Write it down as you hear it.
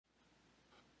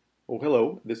Well,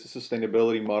 hello. This is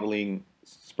Sustainability Modeling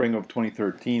Spring of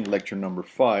 2013, lecture number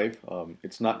 5.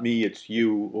 It's not me, it's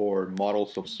you, or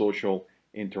models of social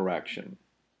interaction.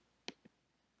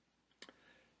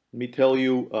 Let me tell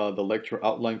you the lecture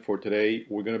outline for today.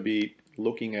 We're going to be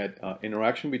looking at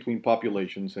interaction between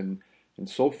populations, and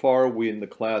so far in the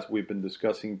class we've been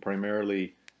discussing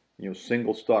primarily,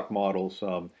 single stock models.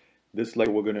 This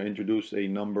lecture we're going to introduce a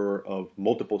number of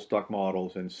multiple stock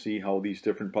models and see how these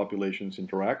different populations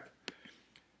interact.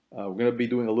 We're going to be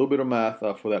doing a little bit of math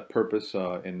for that purpose,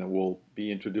 and we'll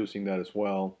be introducing that as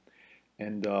well.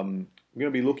 And we're going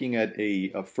to be looking at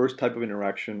a first type of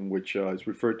interaction, which is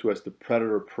referred to as the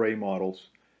predator-prey models.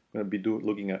 We're going to be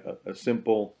looking at a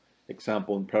simple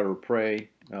example in predator-prey.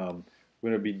 We're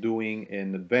going to be doing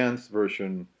an advanced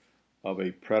version of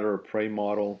a predator-prey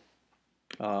model.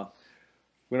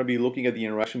 We're going to be looking at the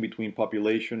interaction between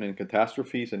population and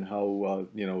catastrophes and how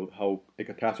how a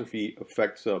catastrophe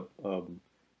affects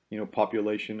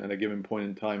population at a given point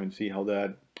in time and see how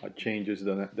that changes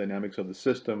the dynamics of the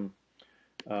system.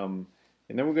 And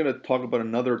then we're going to talk about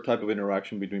another type of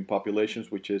interaction between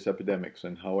populations, which is epidemics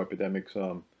and how epidemics,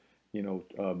 move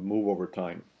over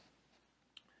time.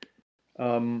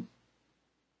 I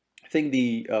think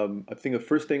the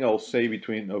first thing I'll say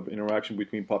of interaction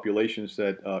between populations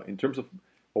that in terms of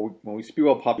when we speak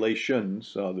about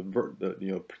populations,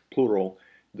 plural,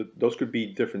 those could be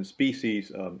different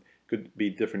species. Could be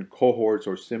different cohorts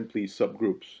or simply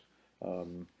subgroups.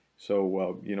 We're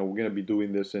going to be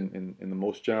doing this in the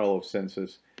most general of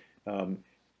senses. And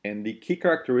the key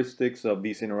characteristics of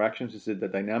these interactions is that the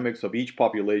dynamics of each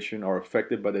population are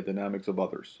affected by the dynamics of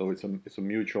others. So it's a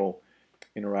mutual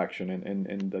interaction.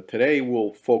 And today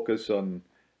we'll focus on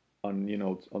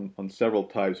several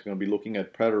types. We're going to be looking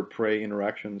at predator-prey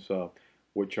interactions,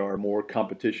 which are more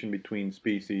competition between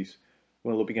species.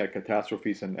 We're looking at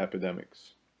catastrophes and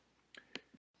epidemics.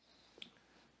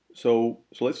 So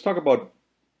let's talk about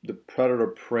the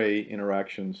predator-prey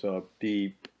interactions. A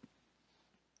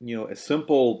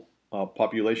simple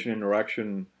population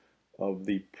interaction of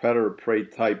the predator-prey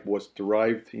type was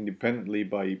derived independently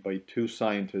by two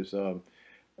scientists,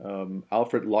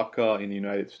 Alfred Locke in the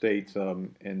United States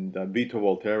and Vito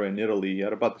Volterra in Italy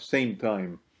at about the same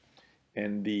time.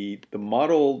 And the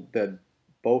model that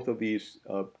both of these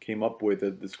came up with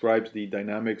describes the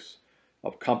dynamics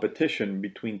of competition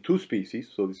between two species.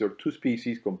 So these are two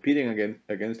species competing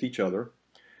against each other.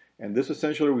 And this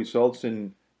essentially results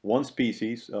in one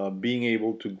species being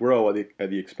able to grow at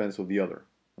the expense of the other.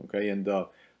 Okay, and the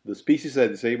species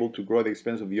that is able to grow at the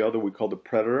expense of the other we call the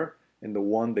predator, and the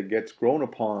one that gets grown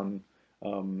upon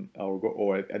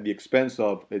or at the expense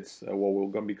of it's what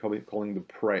we're going to be calling the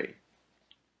prey.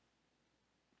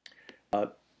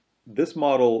 This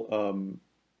model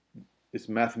is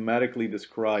mathematically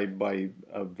described by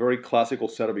a very classical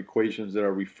set of equations that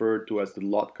are referred to as the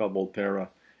Lotka-Volterra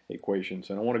equations.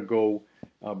 And I want to go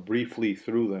briefly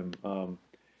through them.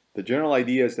 The general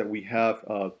idea is that we have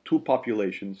two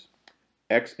populations,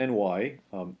 X and Y.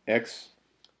 X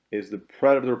is the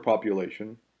predator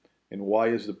population, and Y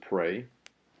is the prey.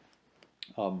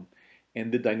 And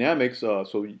the dynamics,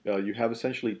 you have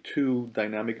essentially two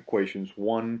dynamic equations,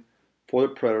 one for the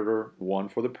predator, one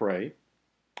for the prey.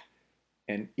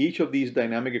 And each of these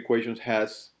dynamic equations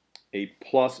has a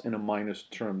plus and a minus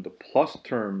term. The plus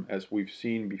term, as we've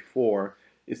seen before,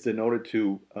 is denoted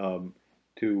to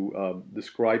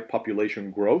describe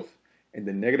population growth, and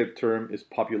the negative term is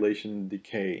population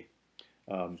decay.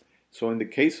 So in the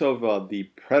case of the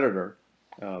predator,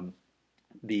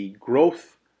 the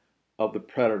growth of the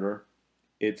predator,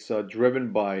 it's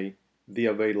driven by the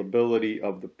availability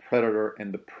of the predator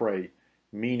and the prey,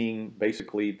 meaning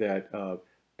basically that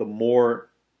the more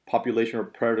population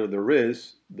of predator there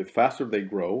is, the faster they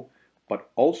grow,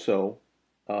 but also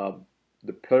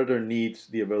the predator needs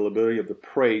the availability of the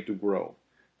prey to grow.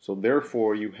 So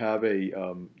therefore you have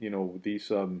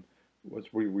these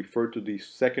what we refer to these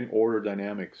second order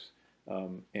dynamics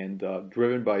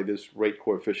driven by this rate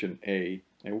coefficient A.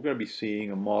 And we're going to be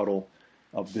seeing a model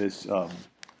of this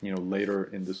later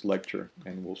in this lecture,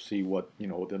 and we'll see what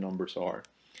the numbers are.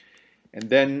 And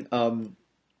then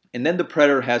the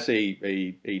predator has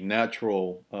a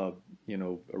natural a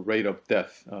rate of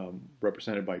death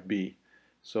represented by B.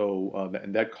 So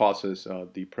and that causes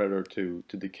the predator to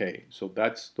decay. So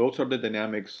those are the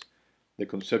dynamics, the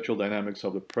conceptual dynamics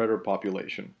of the predator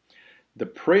population. The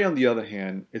prey, on the other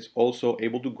hand, is also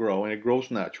able to grow, and it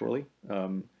grows naturally,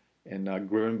 driven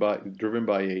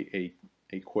by a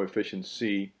coefficient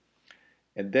C.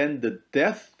 And then the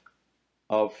death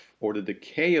or the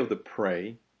decay of the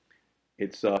prey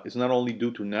it's not only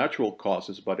due to natural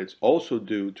causes, but it's also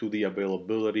due to the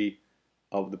availability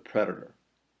of the predator,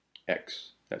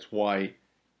 X. That's why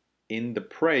in the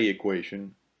prey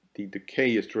equation, the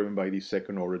decay is driven by these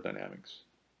second order dynamics.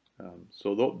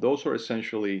 So those are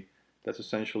essentially, that's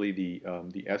essentially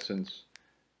the essence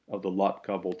of the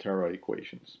Lotka-Volterra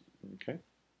equations. Okay.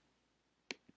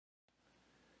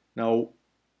 Now,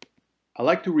 I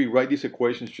like to rewrite these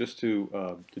equations just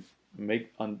to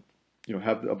make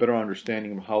have a better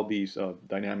understanding of how these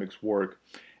dynamics work.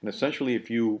 And essentially, if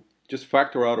you just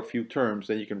factor out a few terms,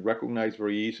 then you can recognize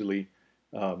very easily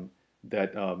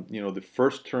that the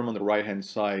first term on the right-hand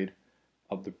side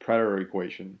of the predator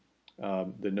equation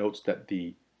denotes that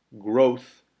the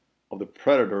growth of the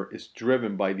predator is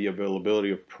driven by the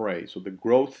availability of prey. So the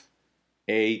growth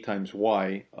A times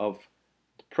Y of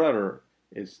the predator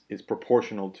is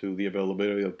proportional to the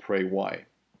availability of prey Y.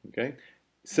 Okay.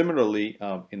 Similarly,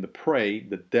 in the prey,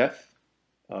 the death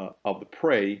of the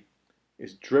prey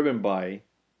is driven by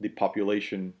the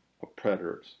population of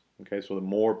predators. Okay, so the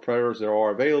more predators there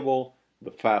are available, the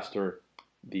faster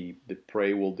the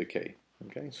prey will decay.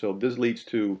 Okay, so this leads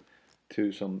to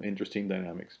some interesting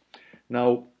dynamics.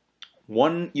 Now,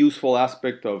 one useful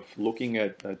aspect of looking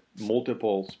at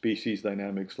multiple species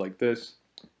dynamics like this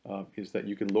is that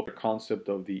you can look at the concept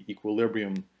of the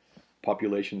equilibrium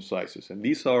population sizes, and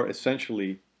these are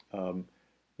essentially,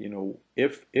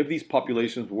 if these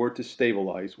populations were to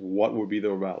stabilize, what would be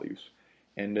their values?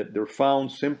 And that they're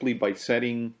found simply by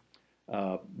setting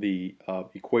the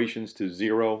equations to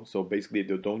 0. So basically,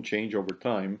 they don't change over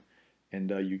time,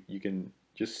 and you can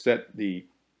just set the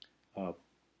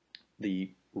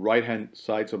right-hand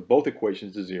sides of both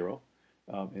equations to 0,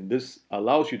 and this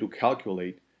allows you to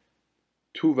calculate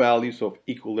two values of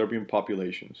equilibrium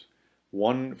populations.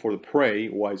 One for the prey,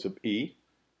 y sub e,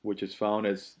 which is found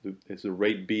as the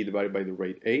rate b divided by the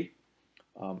rate a,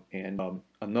 and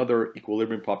another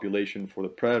equilibrium population for the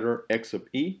predator, x sub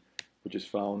e, which is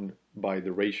found by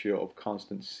the ratio of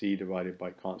constant c divided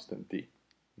by constant d.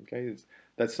 Okay,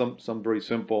 that's some very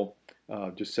simple,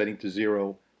 just setting to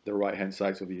 0 the right-hand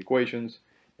sides of the equations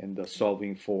and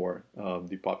solving for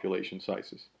the population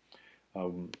sizes.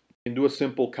 We can do a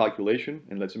simple calculation,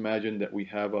 and let's imagine that we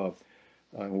have a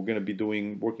we're going to be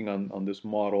working on this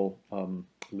model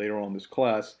later on in this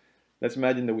class. Let's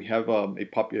imagine that we have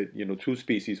two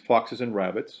species, foxes and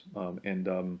rabbits,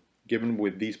 and given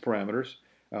with these parameters,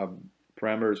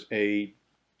 parameters A,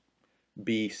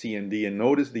 B, C, and D, and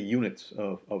notice the units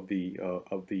of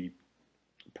the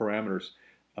parameters.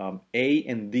 A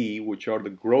and D, which are the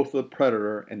growth of the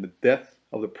predator and the death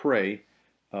of the prey,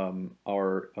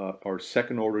 are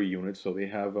second order units, so they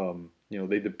have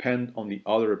they depend on the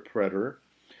other predator.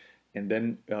 And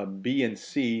then B and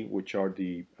C, which are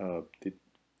the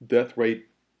death rate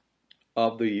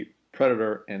of the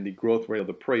predator and the growth rate of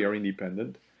the prey, are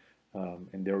independent, and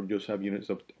they just have units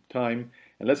of time.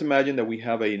 And let's imagine that we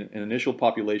have an initial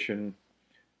population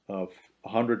of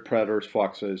 100 predators,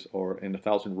 foxes, and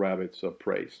 1,000 rabbits of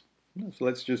prey. So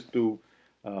let's just do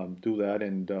that,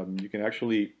 and you can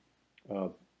actually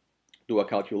do a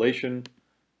calculation,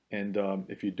 and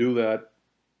if you do that,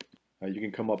 you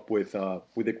can come up with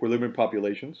equilibrium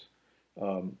populations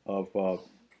of,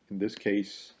 in this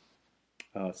case,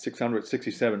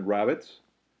 667 rabbits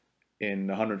and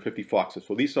 150 foxes.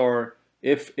 So these are,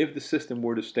 if the system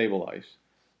were to stabilize,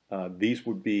 these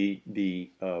would be the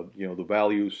the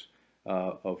values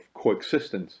of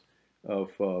coexistence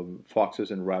of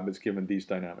foxes and rabbits given these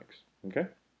dynamics. Okay.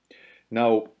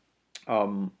 Now,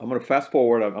 I'm going to fast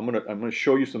forward. I'm going to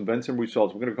show you some Vensim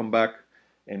results. We're going to come back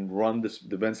and run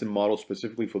the Vensim model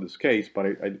specifically for this case, but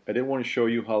I didn't want to show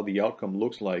you how the outcome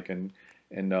looks like, and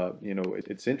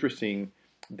it's interesting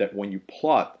that when you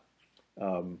plot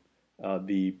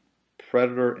the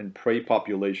predator and prey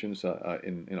populations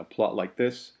in a plot like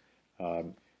this,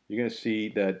 you're going to see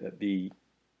that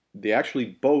they actually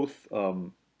both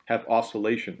have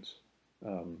oscillations,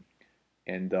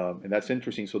 and that's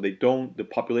interesting. So the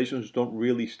populations don't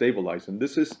really stabilize, and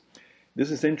this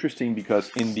is interesting because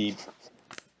in the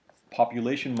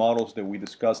population models that we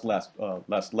discussed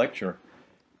last lecture,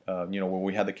 where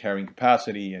we had the carrying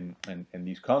capacity and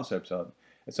these concepts,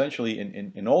 essentially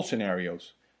in all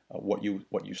scenarios, what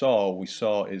we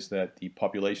saw is that the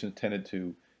populations tended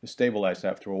to stabilize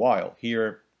after a while.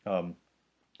 Here,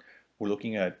 we're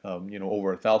looking at over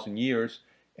 1,000 years,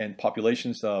 and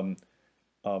populations are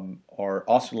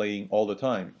oscillating all the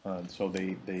time. So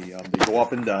they go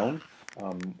up and down.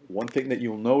 One thing that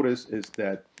you'll notice is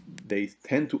that they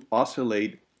tend to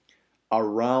oscillate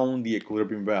around the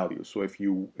equilibrium value. So if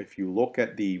you look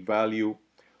at the value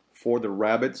for the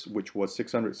rabbits, which was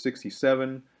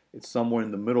 667, it's somewhere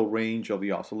in the middle range of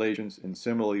the oscillations. And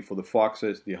similarly for the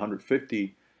foxes, the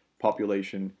 150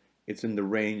 population, it's in the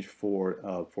range for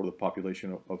the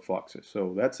population of foxes.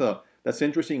 So that's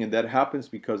interesting, and that happens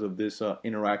because of this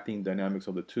interacting dynamics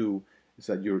of the two. Is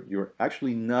that you're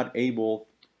actually not able,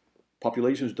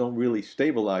 populations don't really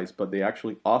stabilize, but they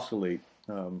actually oscillate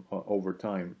over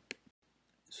time.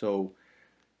 So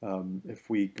if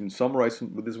we can summarize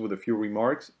this with a few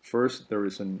remarks, first, there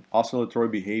is an oscillatory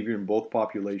behavior in both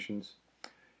populations,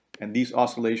 and these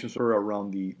oscillations are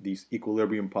around these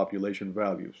equilibrium population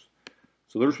values.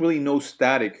 So there's really no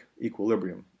static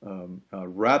equilibrium.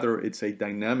 Rather, it's a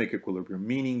dynamic equilibrium,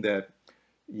 meaning that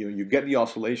you get the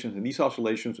oscillations, and these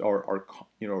oscillations are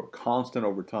constant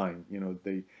over time.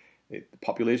 The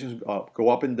populations go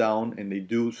up and down, and they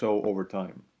do so over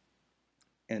time.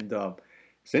 And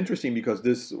it's interesting because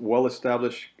this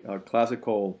well-established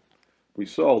classical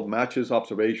result matches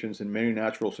observations in many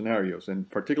natural scenarios, and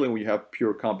particularly when you have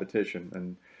pure competition.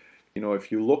 And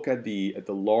if you look at the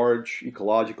large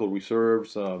ecological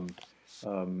reserves,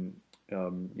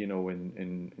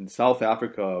 in South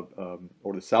Africa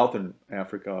or the Southern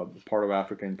Africa, part of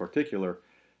Africa in particular,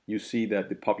 you see that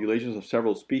the populations of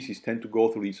several species tend to go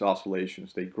through these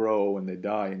oscillations. They grow and they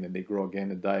die, and then they grow again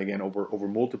and die again over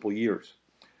multiple years.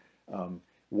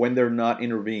 When they're not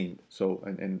intervened. So,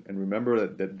 and remember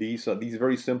that these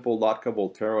very simple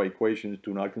Lotka-Volterra equations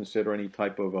do not consider any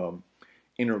type of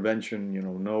intervention.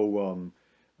 No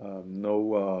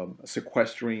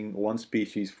sequestering one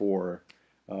species for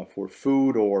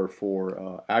food or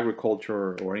for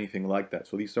agriculture or anything like that.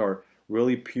 So these are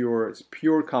really it's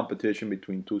pure competition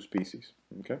between two species.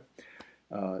 Okay.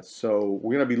 So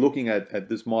we're going to be looking at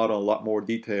this model in a lot more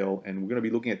detail, and we're going to be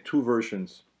looking at two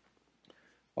versions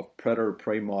of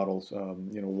predator-prey models,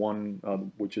 one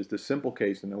which is the simple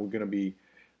case, and then we're going to be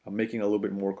making it a little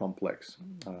bit more complex.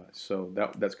 So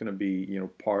that's going to be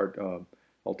part.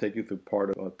 I'll take you through part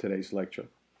of today's lecture.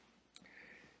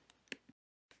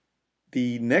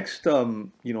 The next the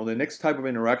next type of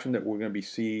interaction that we're going to be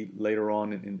see later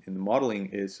on in the modeling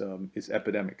is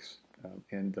epidemics,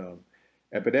 and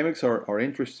epidemics are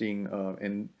interesting,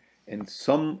 and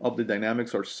some of the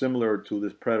dynamics are similar to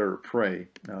this predator-prey.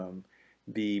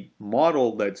 The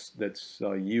model that's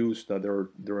used, there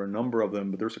are a number of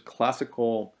them, but there's a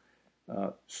classical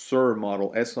SIR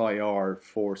model, SIR,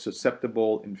 for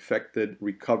susceptible, infected,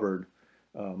 recovered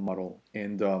model.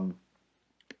 And I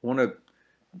want to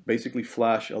basically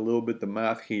flash a little bit the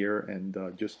math here and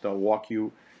just walk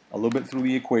you a little bit through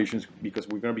the equations, because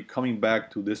we're going to be coming back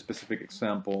to this specific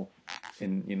example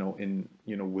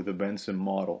with the Benson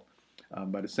model.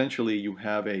 But essentially, you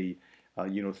have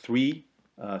three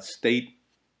state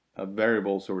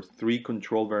variables, or three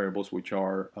control variables, which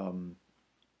are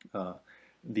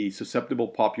the susceptible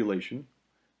population,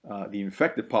 the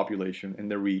infected population, and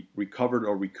the recovered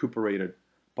or recuperated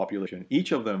population.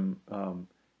 Each of them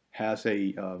has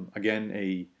again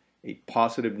a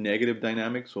positive negative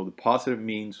dynamic. So the positive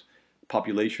means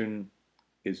population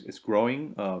is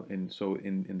growing, and so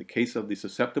in the case of the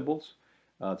susceptibles,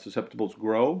 susceptibles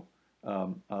grow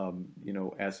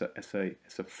as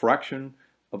a fraction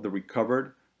of the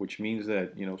recovered, which means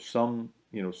that some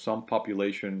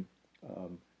population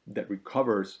that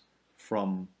recovers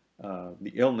from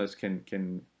the illness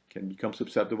can become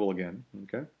susceptible again.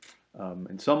 Okay,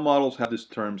 and some models have this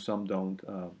term, some don't,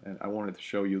 and I wanted to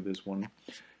show you this one.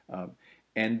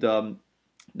 The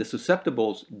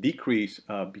susceptibles decrease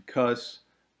because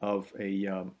of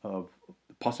the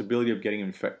possibility of getting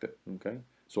infected. Okay,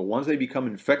 so once they become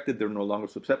infected, they're no longer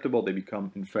susceptible; they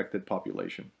become infected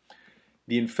population.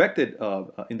 The infected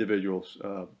individuals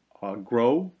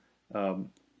grow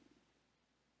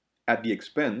at the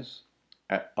expense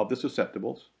of the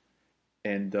susceptibles,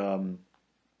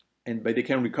 but they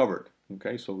can recover.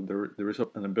 Okay, so there is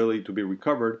an ability to be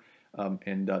recovered,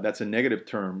 and that's a negative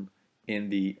term in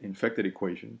the infected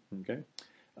equation. Okay,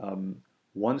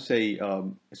 once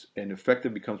an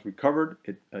infected becomes recovered,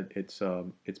 it's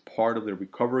part of the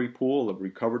recovery pool, the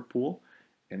recovered pool.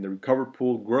 And the recovered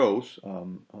pool grows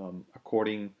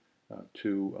according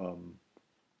to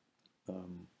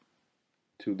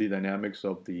the dynamics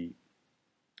of the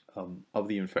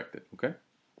infected. Okay,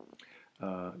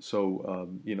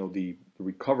 the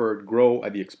recovered grow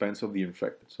at the expense of the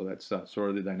infected. So that's sort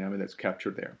of the dynamic that's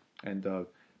captured there. And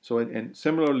and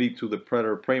similarly to the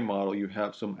predator-prey model, you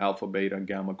have some alpha, beta, and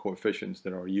gamma coefficients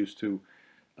that are used to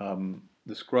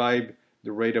describe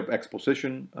the rate of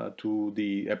exposition to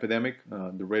the epidemic,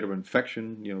 the rate of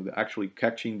infection, the actually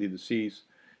catching the disease,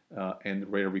 and the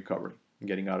rate of recovery,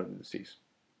 getting out of the disease.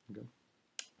 Okay.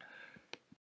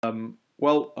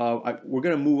 We're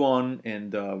going to move on,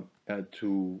 and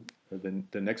to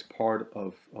the next part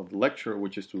of the lecture,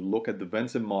 which is to look at the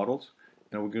events and models.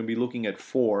 And we're going to be looking at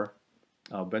 4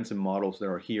 events and models that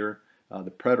are here.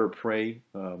 The predator-prey,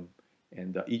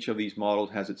 and each of these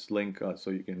models has its link, so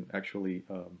you can actually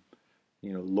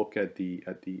look at the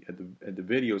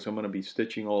video. So I'm going to be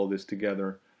stitching all of this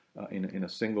together in a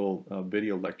single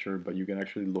video lecture, but you can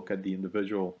actually look at the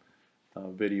individual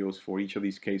videos for each of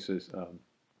these cases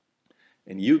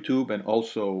in YouTube, and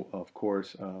also, of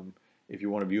course, if you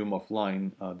want to view them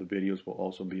offline, the videos will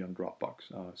also be on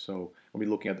Dropbox. So we'll be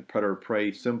looking at the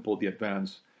predator-prey, simple, the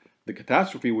advanced, the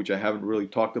catastrophe, which I haven't really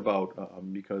talked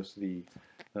about because the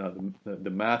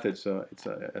math, it's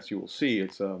as you will see,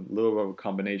 it's a little bit of a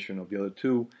combination of the other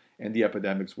 2 and the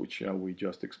epidemics, which we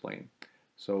just explained.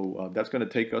 So that's going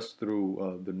to take us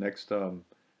through the next to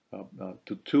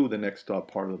the next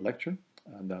part of the lecture,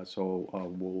 and so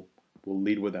we'll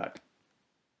lead with that.